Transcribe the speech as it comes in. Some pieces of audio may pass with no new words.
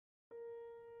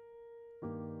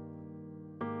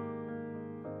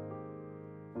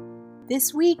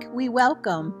This week we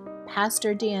welcome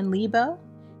Pastor Dan Lebo,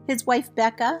 his wife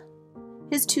Becca,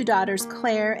 his two daughters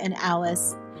Claire and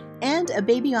Alice, and a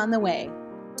baby on the way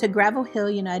to Gravel Hill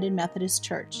United Methodist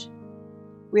Church.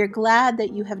 We are glad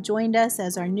that you have joined us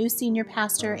as our new senior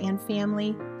pastor and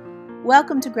family.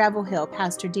 Welcome to Gravel Hill,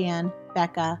 Pastor Dan,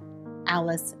 Becca,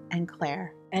 Alice, and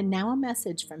Claire. And now a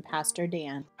message from Pastor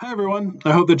Dan. Hi everyone,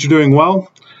 I hope that you're doing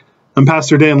well. I'm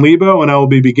Pastor Dan Lebo, and I will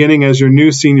be beginning as your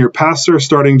new senior pastor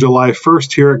starting July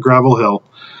 1st here at Gravel Hill.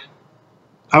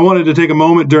 I wanted to take a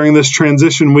moment during this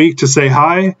transition week to say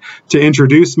hi, to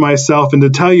introduce myself, and to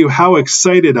tell you how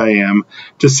excited I am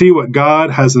to see what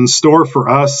God has in store for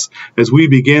us as we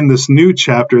begin this new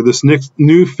chapter, this next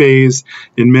new phase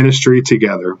in ministry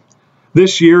together.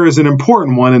 This year is an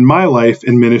important one in my life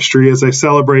in ministry as I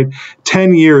celebrate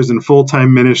 10 years in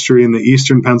full-time ministry in the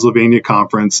Eastern Pennsylvania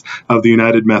Conference of the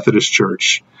United Methodist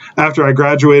Church. After I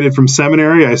graduated from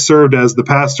seminary, I served as the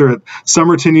pastor at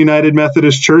Somerton United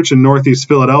Methodist Church in Northeast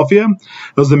Philadelphia. I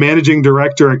was the managing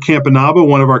director at Campanaba,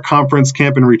 one of our conference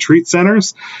camp and retreat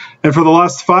centers. And for the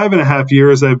last 5.5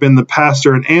 years, I've been the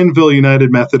pastor at Annville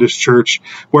United Methodist Church,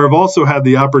 where I've also had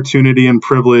the opportunity and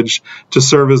privilege to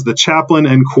serve as the chaplain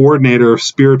and coordinator of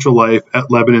spiritual life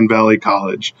at Lebanon Valley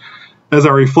College. As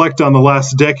I reflect on the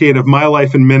last decade of my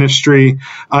life in ministry,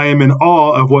 I am in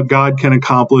awe of what God can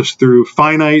accomplish through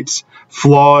finite,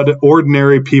 flawed,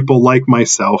 ordinary people like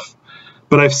myself.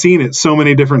 But I've seen it so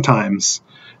many different times.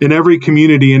 In every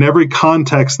community, in every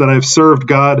context that I've served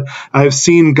God, I've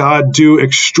seen God do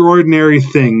extraordinary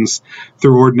things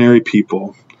through ordinary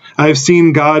people. I've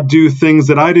seen God do things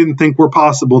that I didn't think were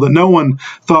possible, that no one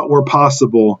thought were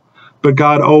possible, but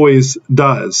God always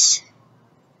does.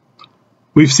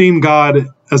 We've seen God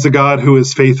as a God who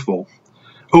is faithful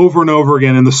over and over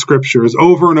again in the scriptures,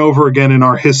 over and over again in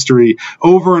our history,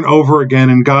 over and over again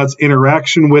in God's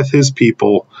interaction with his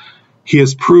people. He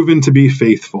has proven to be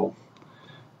faithful.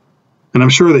 And I'm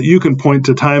sure that you can point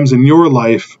to times in your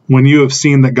life when you have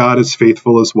seen that God is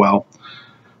faithful as well.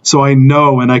 So I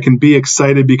know, and I can be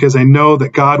excited because I know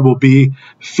that God will be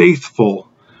faithful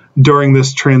during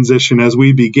this transition as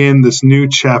we begin this new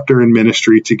chapter in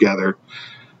ministry together.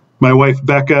 My wife,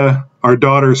 Becca, our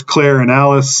daughters, Claire and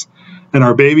Alice, and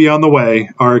our baby on the way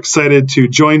are excited to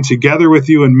join together with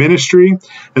you in ministry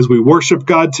as we worship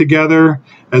God together,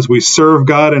 as we serve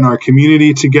God in our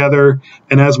community together,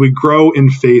 and as we grow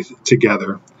in faith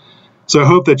together. So I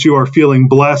hope that you are feeling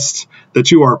blessed,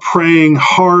 that you are praying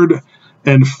hard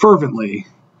and fervently,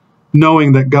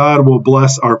 knowing that God will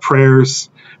bless our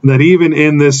prayers, and that even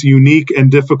in this unique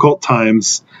and difficult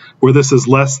times, where this is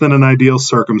less than an ideal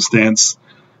circumstance,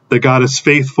 that God is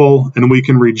faithful and we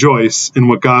can rejoice in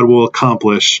what God will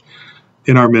accomplish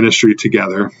in our ministry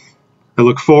together. I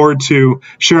look forward to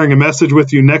sharing a message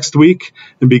with you next week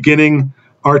and beginning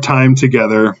our time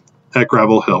together at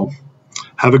Gravel Hill.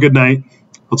 Have a good night.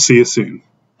 I'll see you soon.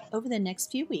 Over the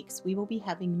next few weeks, we will be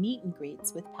having meet and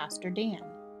greets with Pastor Dan.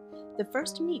 The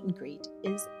first meet and greet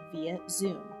is via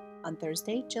Zoom on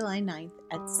Thursday, July 9th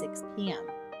at 6 p.m.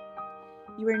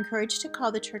 You are encouraged to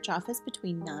call the church office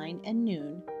between 9 and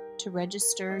noon to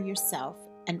register yourself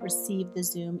and receive the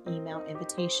Zoom email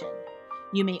invitation.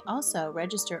 You may also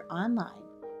register online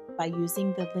by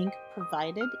using the link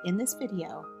provided in this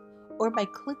video or by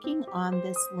clicking on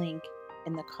this link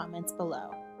in the comments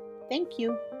below. Thank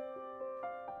you.